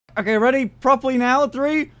Okay, ready? Properly now.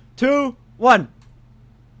 3, 2, 1.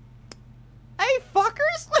 Hey,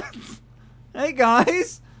 fuckers! Hey,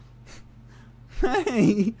 guys!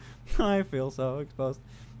 Hey! I feel so exposed.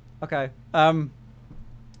 Okay,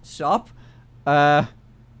 Sup?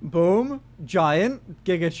 Boom. Giant.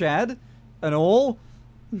 Giga Chad. And all.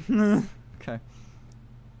 Okay.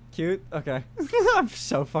 Cute. Okay. I'm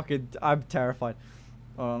so fucking... I'm terrified.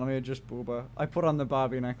 Hold on, let me adjust Booba. I put on the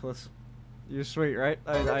Barbie necklace. You're sweet, right?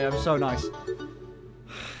 I am so nice.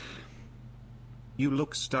 You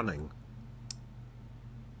look stunning.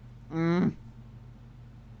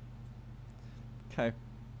 Okay.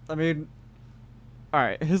 I mean...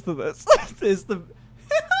 Alright, here's the this. Here's the...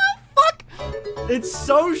 Fuck! It's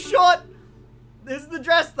so short! This is the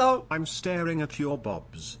dress, though! I'm staring at your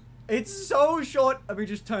bobs. It's so short! Let me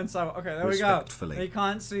just turn silent. Okay, there we go. Respectfully. They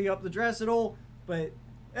can't see up the dress at all, but...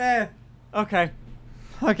 Okay.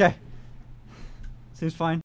 Okay. Seems fine.